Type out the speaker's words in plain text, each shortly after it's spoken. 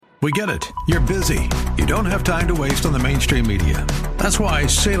We get it. You're busy. You don't have time to waste on the mainstream media. That's why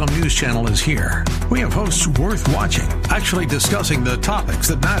Salem News Channel is here. We have hosts worth watching, actually discussing the topics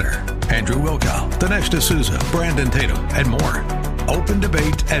that matter. Andrew Wilkow, Dinesh D'Souza, Brandon Tatum, and more. Open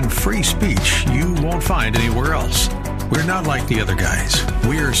debate and free speech you won't find anywhere else. We're not like the other guys.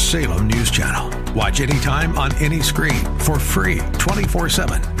 We're Salem News Channel. Watch anytime on any screen for free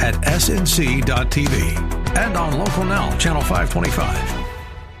 24/7 at snc.tv and on Local Now, Channel 525.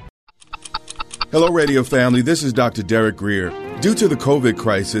 Hello, radio family. This is Dr. Derek Grier. Due to the COVID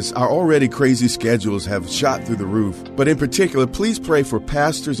crisis, our already crazy schedules have shot through the roof. But in particular, please pray for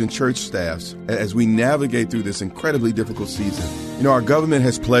pastors and church staffs as we navigate through this incredibly difficult season. You know, our government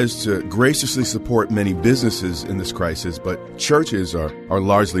has pledged to graciously support many businesses in this crisis, but churches are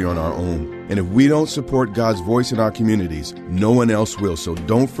largely on our own. And if we don't support God's voice in our communities, no one else will. So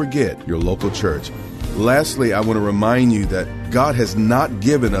don't forget your local church. Lastly, I want to remind you that God has not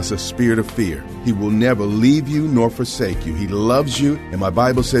given us a spirit of fear. He will never leave you nor forsake you. He loves you, and my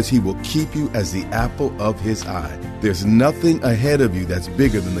Bible says He will keep you as the apple of His eye. There's nothing ahead of you that's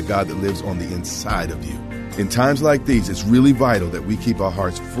bigger than the God that lives on the inside of you. In times like these, it's really vital that we keep our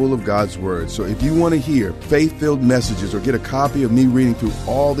hearts full of God's Word. So if you want to hear faith-filled messages or get a copy of me reading through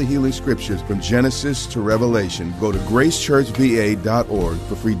all the healing scriptures from Genesis to Revelation, go to gracechurchva.org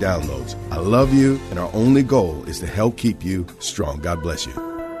for free downloads. I love you, and our only goal is to help keep you strong. God bless you.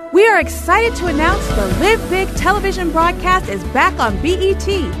 We are excited to announce the Live Big television broadcast is back on BET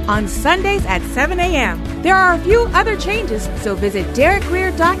on Sundays at 7 a.m. There are a few other changes, so visit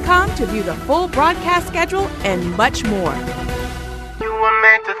DerekGrier.com to view the full broadcast schedule and much more. You were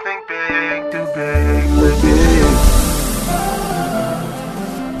meant to think big, do big, live big.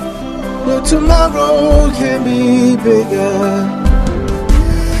 Your tomorrow can be bigger.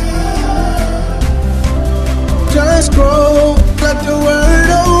 Just grow, let the word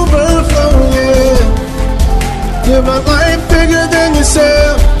overflow, yeah. Live a life bigger than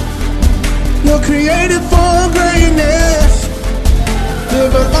yourself. You're created for greatness.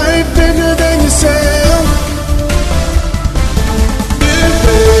 Live a life bigger than yourself. Live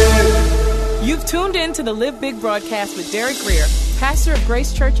big. You've tuned in to the Live Big broadcast with Derek Grier, pastor of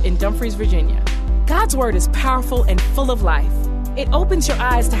Grace Church in Dumfries, Virginia. God's word is powerful and full of life. It opens your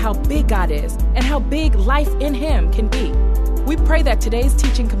eyes to how big God is and how big life in Him can be. We pray that today's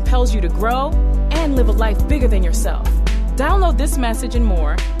teaching compels you to grow and live a life bigger than yourself. Download this message and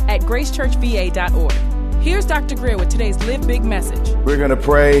more at gracechurchva.org. Here's Dr. Grier with today's Live Big message. We're going to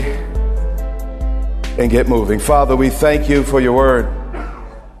pray and get moving. Father, we thank you for your word.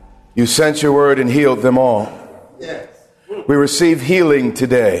 You sent your word and healed them all. Yes. We receive healing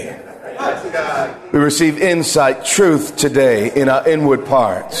today. We receive insight, truth today in our inward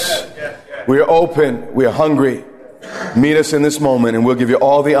parts. We are open. We are hungry. Meet us in this moment and we'll give you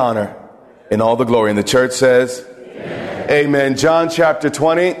all the honor and all the glory. And the church says, Amen. John chapter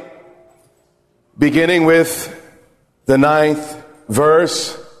 20, beginning with the 9th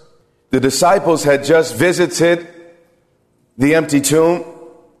verse. The disciples had just visited the empty tomb.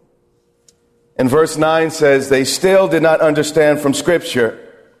 And verse 9 says, they still did not understand from Scripture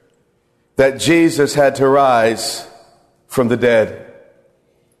that Jesus had to rise from the dead.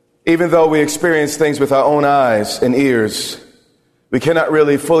 Even though we experience things with our own eyes and ears, we cannot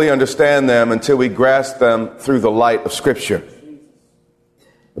really fully understand them until we grasp them through the light of Scripture.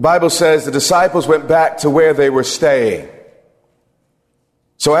 The Bible says the disciples went back to where they were staying.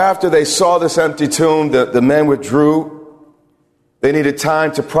 So after they saw this empty tomb, the men withdrew. They needed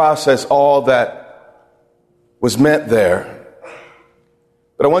time to process all that was meant there.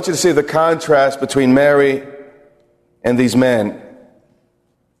 But I want you to see the contrast between Mary and these men.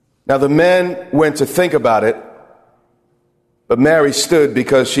 Now the men went to think about it, but Mary stood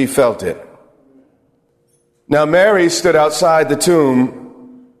because she felt it. Now Mary stood outside the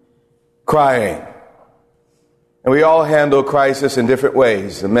tomb crying. And we all handle crisis in different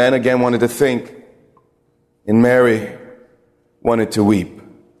ways. The men again wanted to think, and Mary wanted to weep.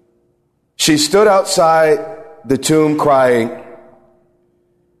 She stood outside the tomb crying.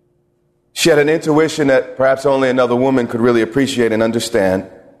 She had an intuition that perhaps only another woman could really appreciate and understand.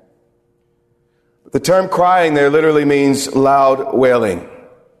 But the term crying there literally means loud wailing.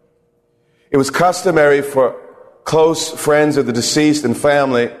 It was customary for close friends of the deceased and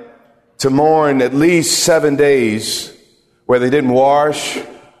family to mourn at least 7 days where they didn't wash,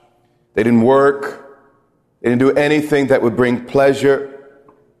 they didn't work, they didn't do anything that would bring pleasure.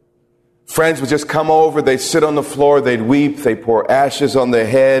 Friends would just come over, they'd sit on the floor, they'd weep, they'd pour ashes on their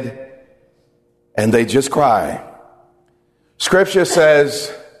head, and they just cry. Scripture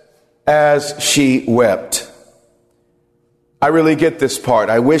says, as she wept. I really get this part.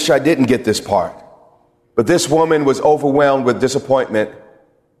 I wish I didn't get this part. But this woman was overwhelmed with disappointment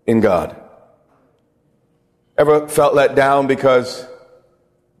in God. Ever felt let down because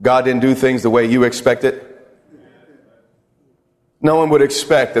God didn't do things the way you expected? No one would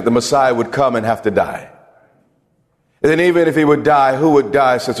expect that the Messiah would come and have to die. And then even if he would die, who would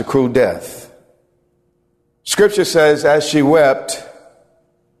die such a cruel death? Scripture says, as she wept,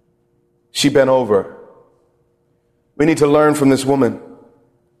 she bent over. We need to learn from this woman.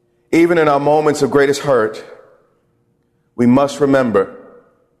 Even in our moments of greatest hurt, we must remember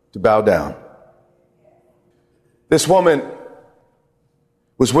to bow down. This woman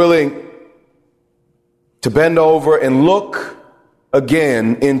was willing to bend over and look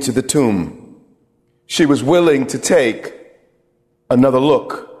again into the tomb. She was willing to take another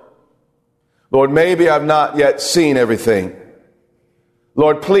look. Lord, maybe I've not yet seen everything.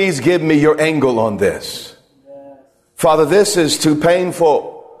 Lord, please give me your angle on this. Father, this is too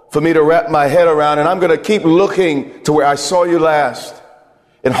painful for me to wrap my head around, and I'm going to keep looking to where I saw you last.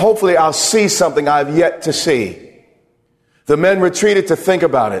 And hopefully I'll see something I've yet to see. The men retreated to think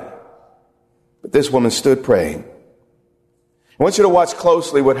about it, but this woman stood praying. I want you to watch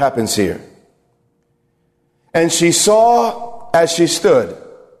closely what happens here. And she saw, as she stood,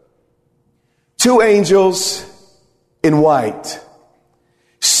 two angels in white,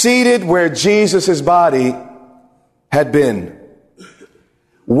 seated where Jesus' body had been,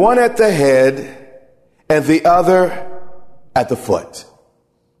 one at the head and the other at the foot.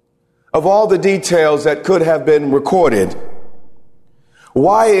 Of all the details that could have been recorded,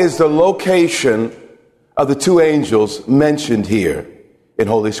 why is the location of the two angels mentioned here in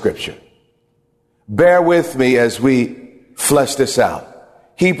Holy Scripture? Bear with me as we flesh this out.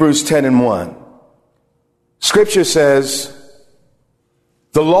 Hebrews 10:1. Scripture says,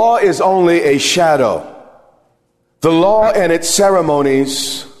 the law is only a shadow. The law and its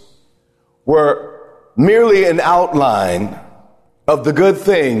ceremonies were merely an outline of the good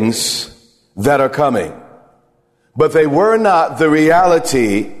things that are coming, but they were not the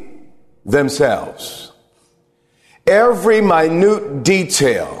reality themselves. Every minute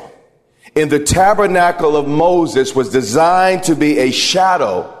detail in the tabernacle of Moses was designed to be a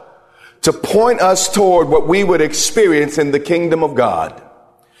shadow to point us toward what we would experience in the kingdom of God.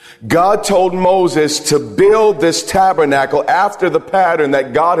 God told Moses to build this tabernacle after the pattern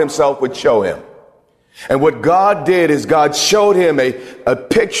that God himself would show him. And what God did is God showed him a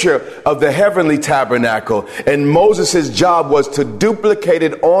picture of the heavenly tabernacle. And Moses' job was to duplicate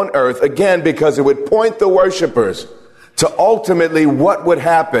it on earth, again, because it would point the worshipers to ultimately what would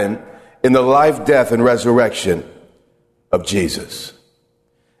happen in the life, death, and resurrection of Jesus.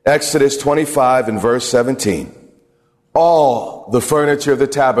 Exodus 25 and verse 17. All the furniture of the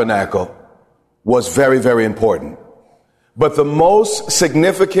tabernacle was very, very important. But the most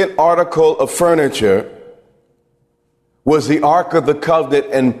significant article of furniture was the Ark of the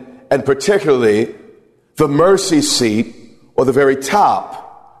Covenant, and particularly the mercy seat, or the very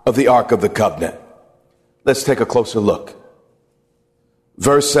top of the Ark of the Covenant. Let's take a closer look.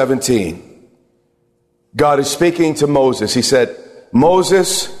 Verse 17. God is speaking to Moses. He said,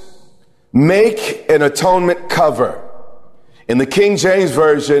 Moses, make an atonement cover. In the King James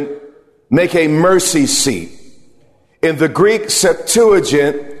Version, make a mercy seat. In the Greek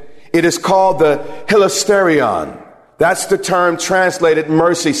Septuagint, it is called the hilasterion. That's the term translated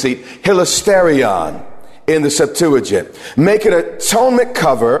mercy seat, hilasterion in the Septuagint. Make an atonement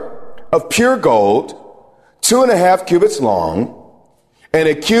cover of pure gold, 2.5 cubits long, and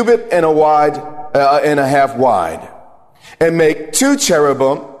 1.5 cubits wide. And make 2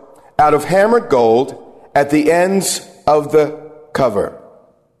 cherubim out of hammered gold at the ends of the cover.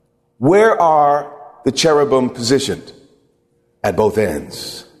 Where are the cherubim positioned? At both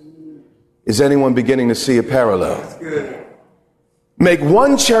ends. Is anyone beginning to see a parallel? Make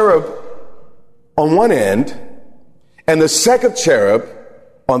 1 cherub on one end and the second cherub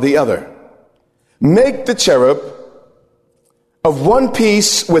on the other. Make the cherub of one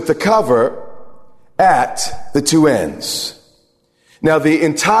piece with the cover at the 2 ends. Now the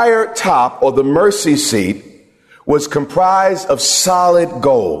entire top, or the mercy seat, was comprised of solid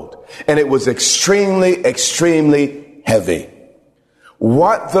gold, and it was extremely, extremely heavy.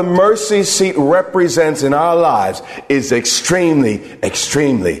 What the mercy seat represents in our lives is extremely,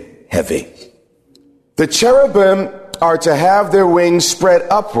 extremely heavy. The cherubim are to have their wings spread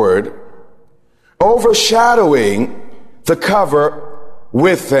upward, overshadowing the cover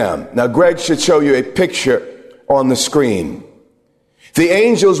with them. Now, Greg should show you a picture on the screen. The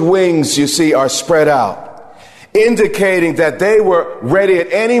angel's wings, you see, are spread out. indicating that they were ready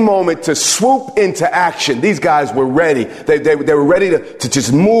at any moment to swoop into action. These guys were ready. They were ready to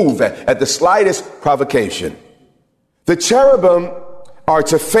just move at the slightest provocation. The cherubim are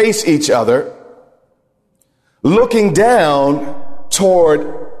to face each other, looking down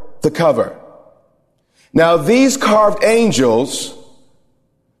toward the cover. Now, these carved angels,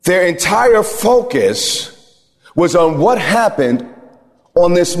 their entire focus was on what happened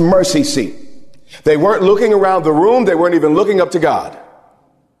on this mercy seat. They weren't looking around the room. They weren't even looking up to God.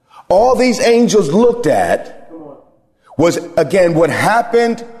 All these angels looked at was, again, what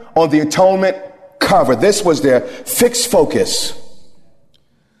happened on the atonement cover. This was their fixed focus.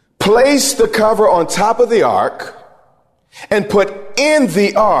 Place the cover on top of the ark and put in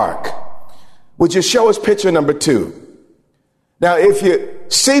the ark. Would you show us picture number 2? Now, if you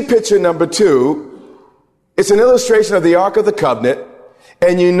see picture number 2, it's an illustration of the Ark of the Covenant,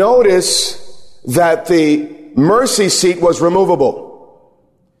 and you notice that the mercy seat was removable,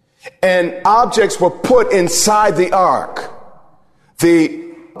 and objects were put inside the ark.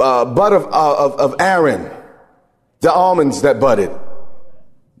 The bud of Aaron, the almonds that budded.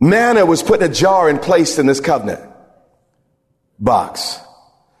 Manna was put in a jar and placed in this covenant box.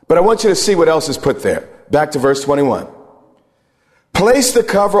 But I want you to see what else is put there. Back to verse 21. Place the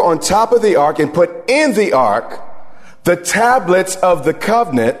cover on top of the ark and put in the ark the tablets of the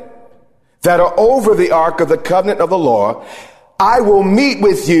covenant that are over the ark of the covenant of the law. I will meet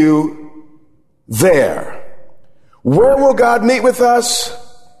with you there. Where will God meet with us?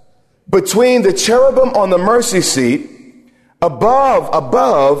 Between the cherubim on the mercy seat,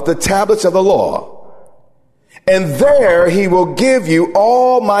 above the tablets of the law. And there he will give you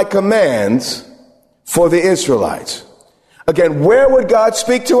all my commands for the Israelites. Again, where would God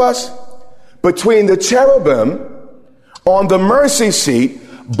speak to us? Between the cherubim on the mercy seat,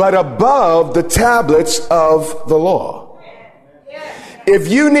 but above the tablets of the law. If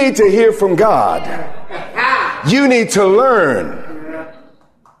you need to hear from God, you need to learn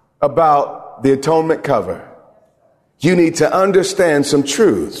about the atonement cover. You need to understand some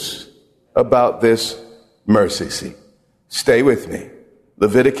truths about this mercy seat. Stay with me.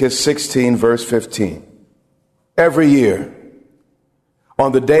 Leviticus 16, verse 15. Every year,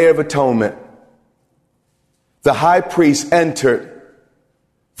 on the Day of Atonement, the high priest entered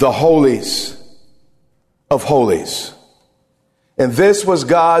the holies of holies. And this was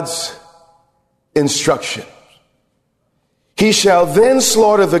God's instruction. He shall then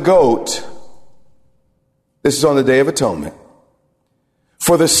slaughter the goat. This is on the Day of Atonement.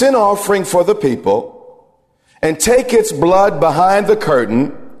 For the sin offering for the people, and take its blood behind the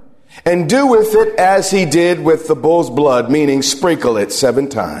curtain, and do with it as he did with the bull's blood, meaning sprinkle it 7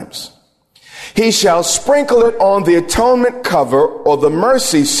 times. He shall sprinkle it on the atonement cover or the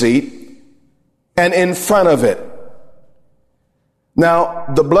mercy seat and in front of it. Now,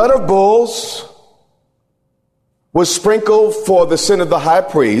 the blood of bulls was sprinkled for the sin of the high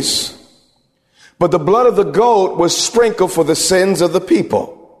priest, but the blood of the goat was sprinkled for the sins of the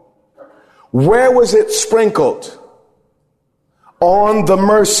people. Where was it sprinkled? On the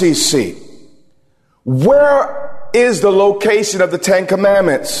mercy seat. Where is the location of the 10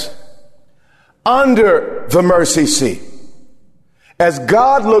 Commandments? Under the mercy seat. As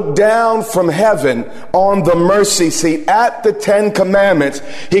God looked down from heaven on the mercy seat at the 10 Commandments,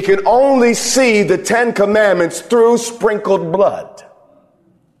 he could only see the 10 Commandments through sprinkled blood.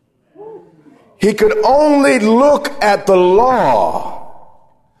 He could only look at the law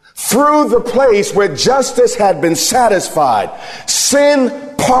through the place where justice had been satisfied,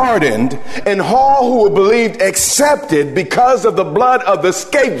 sin pardoned, and all who believed accepted because of the blood of the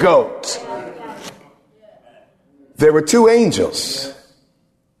scapegoat. There were 2 angels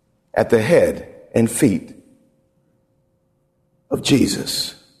at the head and feet of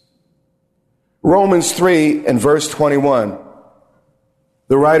Jesus. Romans 3 and verse 21,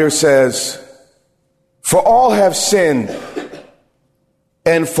 the writer says, for all have sinned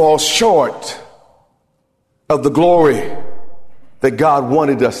and fall short of the glory that God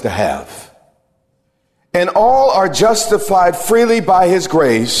wanted us to have. And all are justified freely by his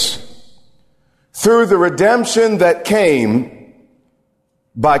grace through the redemption that came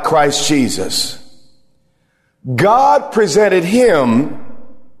by Christ Jesus. God presented him,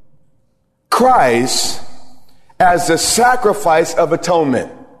 Christ, as the sacrifice of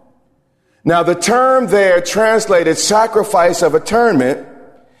atonement. Now, the term there translated sacrifice of atonement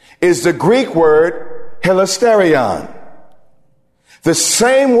is the Greek word hilasterion, the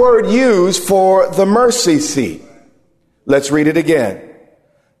same word used for the mercy seat. Let's read it again.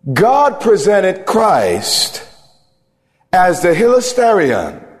 God presented Christ as the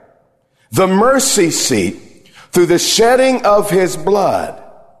hilasterion, the mercy seat, through the shedding of his blood.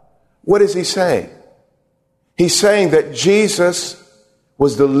 What is he saying? He's saying that Jesus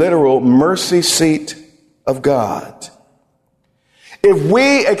was the literal mercy seat of God. If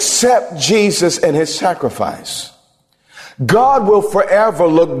we accept Jesus and his sacrifice, God will forever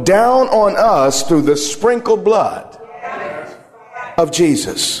look down on us through the sprinkled blood of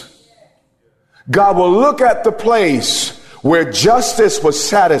Jesus. God will look at the place where justice was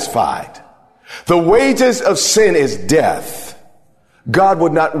satisfied. The wages of sin is death. God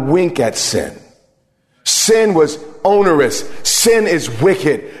would not wink at sin. Sin was onerous. Sin is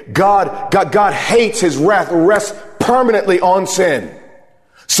wicked. God hates. His wrath rests permanently on sin.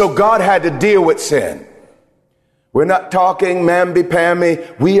 So God had to deal with sin. We're not talking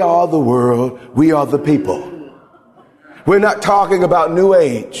mamby-pamby. We are the world. We are the people. We're not talking about New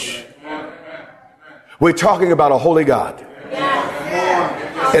Age. We're talking about a holy God.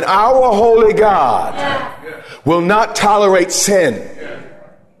 And our holy God will not tolerate sin.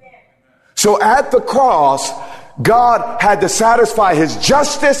 So at the cross, God had to satisfy his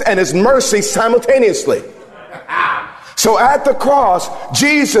justice and his mercy simultaneously. So at the cross,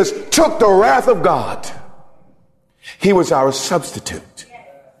 Jesus took the wrath of God. He was our substitute.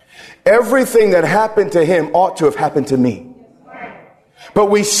 Everything that happened to him ought to have happened to me. But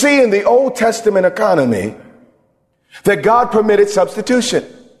we see in the Old Testament economy that God permitted substitution.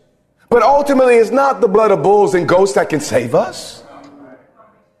 But ultimately, it's not the blood of bulls and goats that can save us.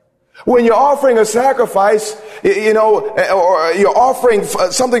 When you're offering a sacrifice, or you're offering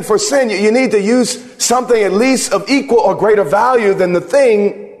something for sin, you need to use something at least of equal or greater value than the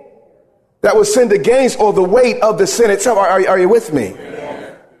thing that was sinned against or the weight of the sin itself. Are you with me?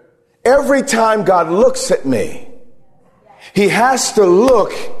 Every time God looks at me, he has to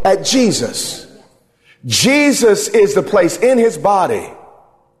look at Jesus. Jesus is the place in his body,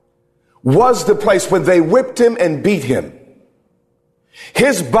 was the place when they whipped him and beat him.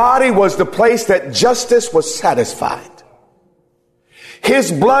 His body was the place that justice was satisfied.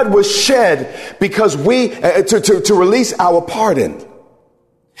 His blood was shed because to release our pardon.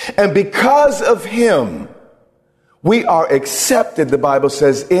 And because of him, we are accepted, the Bible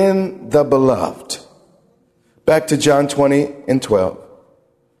says, in the beloved. Back to John 20:12.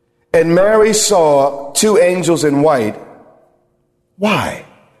 And Mary saw two angels in white. Why?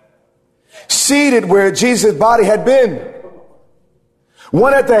 Seated where Jesus' body had been.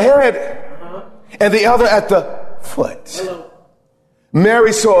 One at the head and the other at the foot.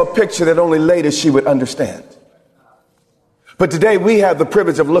 Mary saw a picture that only later she would understand. But today we have the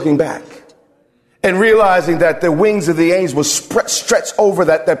privilege of looking back and realizing that the wings of the angels will stretch over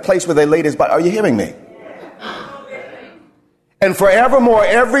that place where they laid his body. Are you hearing me? And forevermore,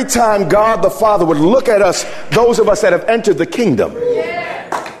 every time God the Father would look at us, those of us that have entered the kingdom,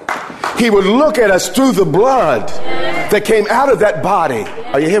 he would look at us through the blood that came out of that body.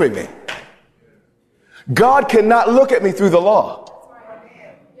 Are you hearing me? God cannot look at me through the law.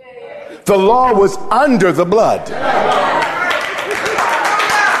 The law was under the blood.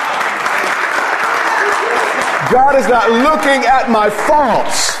 God is not looking at my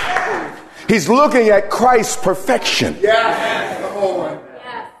faults. He's looking at Christ's perfection.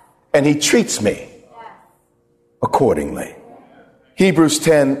 And he treats me accordingly. Hebrews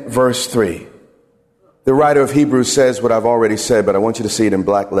 10 verse 3. The writer of Hebrews says what I've already said, but I want you to see it in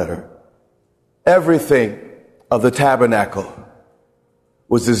black letter. Everything of the tabernacle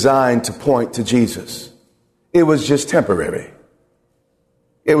was designed to point to Jesus. It was just temporary.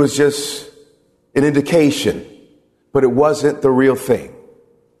 It was just an indication, but it wasn't the real thing.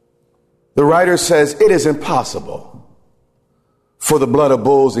 The writer says it is impossible for the blood of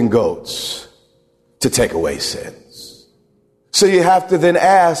bulls and goats to take away sins. So you have to then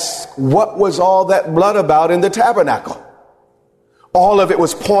ask, what was all that blood about in the tabernacle? All of it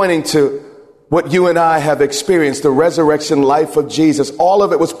was pointing to what you and I have experienced, the resurrection life of Jesus. All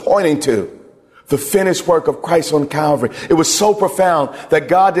of it was pointing to the finished work of Christ on Calvary. It was so profound that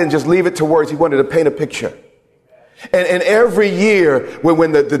God didn't just leave it to words. He wanted to paint a picture. And every year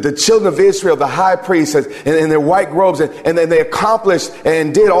when the children of Israel, the high priests in their white robes, and then they accomplished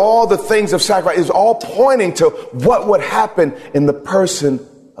and did all the things of sacrifice, it was all pointing to what would happen in the person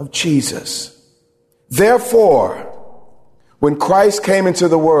of Jesus. Therefore, when Christ came into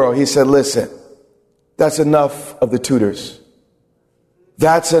the world, he said, listen, that's enough of the tutors.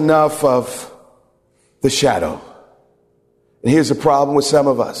 That's enough of the shadow. And here's the problem with some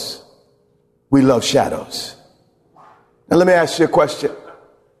of us. We love shadows. Now, let me ask you a question.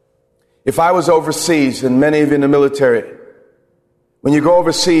 If I was overseas, and many of you in the military, when you go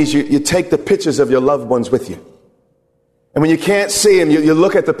overseas, you take the pictures of your loved ones with you. And when you can't see them, you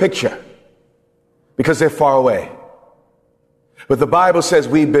look at the picture. because they're far away. But the Bible says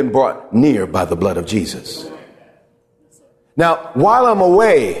we've been brought near by the blood of Jesus. Now, while I'm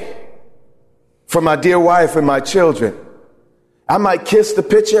away from my dear wife and my children, I might kiss the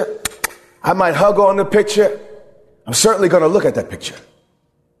picture. I might hug on the picture. I'm certainly going to look at that picture.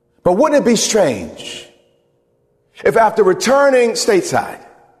 But wouldn't it be strange if after returning stateside,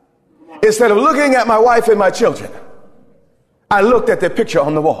 instead of looking at my wife and my children, I looked at their picture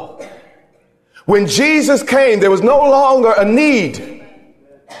on the wall? When Jesus came, there was no longer a need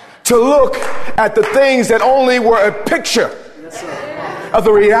to look at the things that only were a picture of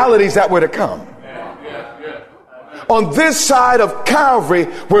the realities that were to come. On this side of Calvary,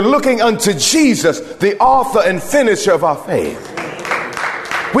 we're looking unto Jesus, the author and finisher of our faith.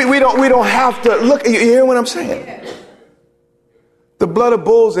 We don't have to look. You hear what I'm saying? The blood of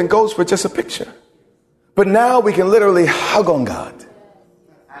bulls and goats were just a picture. But now we can literally hug on God.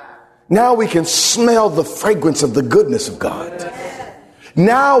 Now we can smell the fragrance of the goodness of God.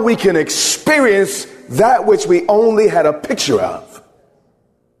 Now we can experience that which we only had a picture of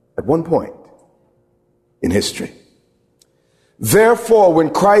at one point in history. Therefore,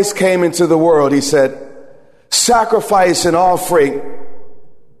 when Christ came into the world, he said, sacrifice and offering,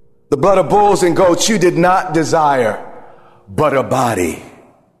 the blood of bulls and goats you did not desire, but a body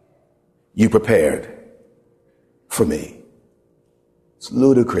you prepared for me. It's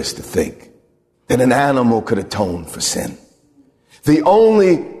ludicrous to think that an animal could atone for sin. The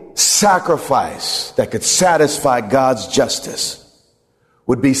only sacrifice that could satisfy God's justice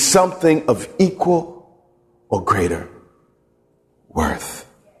would be something of equal or greater worth.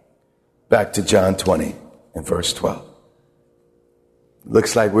 Back to John 20 and verse 12.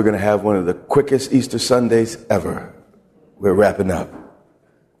 Looks like we're going to have one of the quickest Easter Sundays ever. We're wrapping up.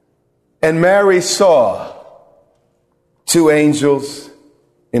 And Mary saw two angels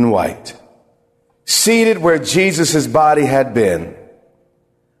in white, seated where Jesus' body had been,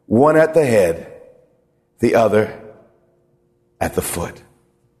 one at the head, the other at the foot.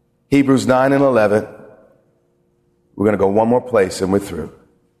 Hebrews 9 and 11. We're going to go one more place and we're through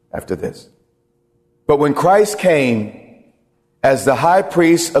after this. But when Christ came as the high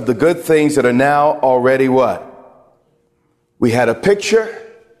priest of the good things that are now already what? We had a picture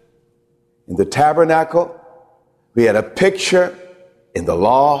in the tabernacle. We had a picture in the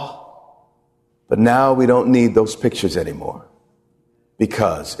law. But now we don't need those pictures anymore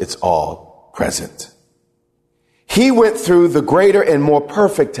because it's all present. He went through the greater and more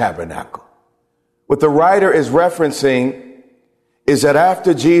perfect tabernacle. What the writer is referencing is that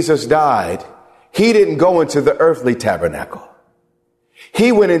after Jesus died, he didn't go into the earthly tabernacle.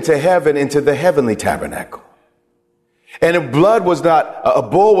 He went into heaven, into the heavenly tabernacle. And a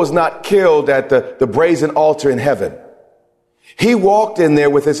bull was not killed at the brazen altar in heaven. He walked in there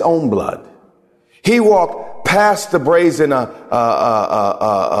with his own blood. He walked past the brazen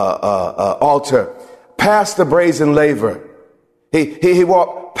altar, past the brazen laver. He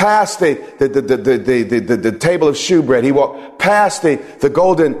walked past the table of shewbread. He walked past the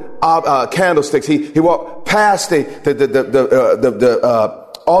golden candlesticks. He walked past the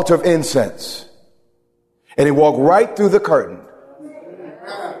altar of incense. And he walked right through the curtain.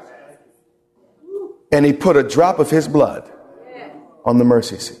 And he put a drop of his blood on the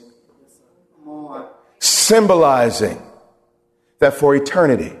mercy seat, symbolizing that for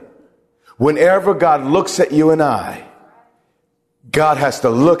eternity, whenever God looks at you and I, God has to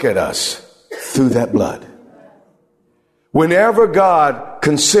look at us through that blood. Whenever God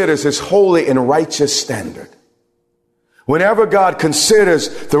considers his holy and righteous standard, whenever God considers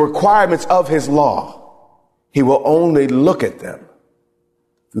the requirements of his law, he will only look at them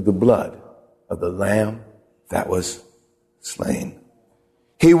through the blood of the Lamb that was slain.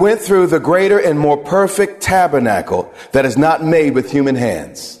 He went through the greater and more perfect tabernacle that is not made with human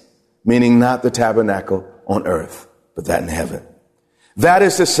hands, meaning not the tabernacle on earth, but that in heaven. That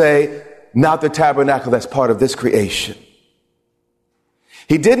is to say, not the tabernacle that's part of this creation.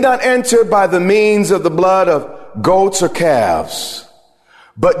 He did not enter by the means of the blood of goats or calves,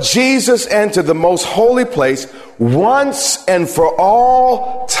 but Jesus entered the most holy place once and for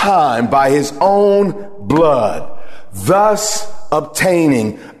all time by his own blood, thus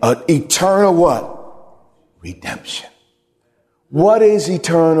obtaining an eternal what? Redemption. What is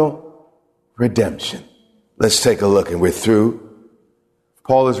eternal redemption? Let's take a look, and we're through.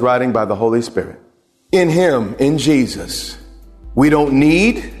 Paul is writing by the Holy Spirit. In him, in Jesus, we don't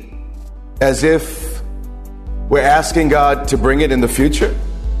need as if we're asking God to bring it in the future.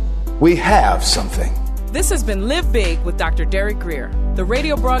 We have something This has been Live Big with Dr. Derek Grier, the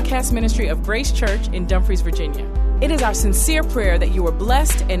radio broadcast ministry of Grace Church in Dumfries, Virginia. It is our sincere prayer that you are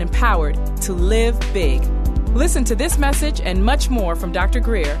blessed and empowered to live big. Listen to this message and much more from Dr.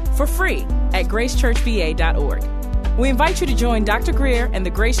 Grier for free at gracechurchva.org. We invite you to join Dr. Grier and the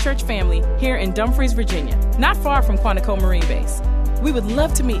Grace Church family here in Dumfries, Virginia, not far from Quantico Marine Base. We would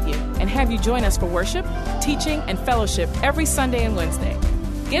love to meet you and have you join us for worship, teaching, and fellowship every Sunday and Wednesday.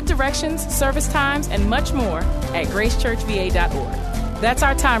 Get directions, service times, and much more at gracechurchva.org. That's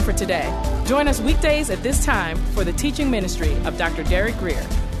our time for today. Join us weekdays at this time for the teaching ministry of Dr. Derek Grier.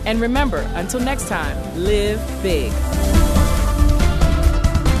 And remember, until next time, live big.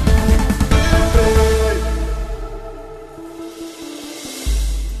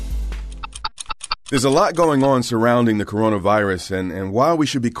 There's a lot going on surrounding the coronavirus, and while we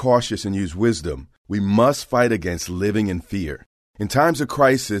should be cautious and use wisdom, we must fight against living in fear. In times of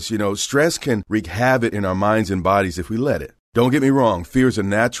crisis, stress can wreak havoc in our minds and bodies if we let it. Don't get me wrong, fear is a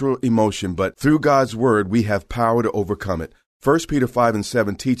natural emotion, but through God's word, we have power to overcome it. 1 Peter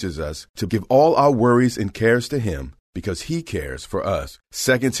 5:7 teaches us to give all our worries and cares to Him because He cares for us.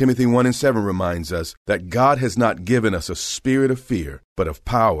 2 Timothy 1:7 reminds us that God has not given us a spirit of fear, but of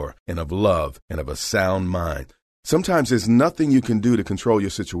power and of love and of a sound mind. Sometimes there's nothing you can do to control your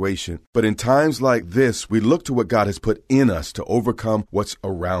situation, but in times like this, we look to what God has put in us to overcome what's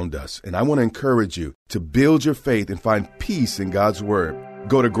around us. And I want to encourage you to build your faith and find peace in God's Word.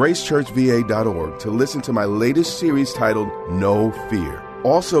 Go to gracechurchva.org to listen to my latest series titled No Fear.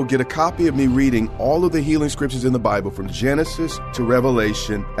 Also, get a copy of me reading all of the healing scriptures in the Bible from Genesis to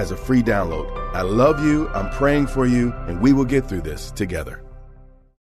Revelation as a free download. I love you, I'm praying for you, and we will get through this together.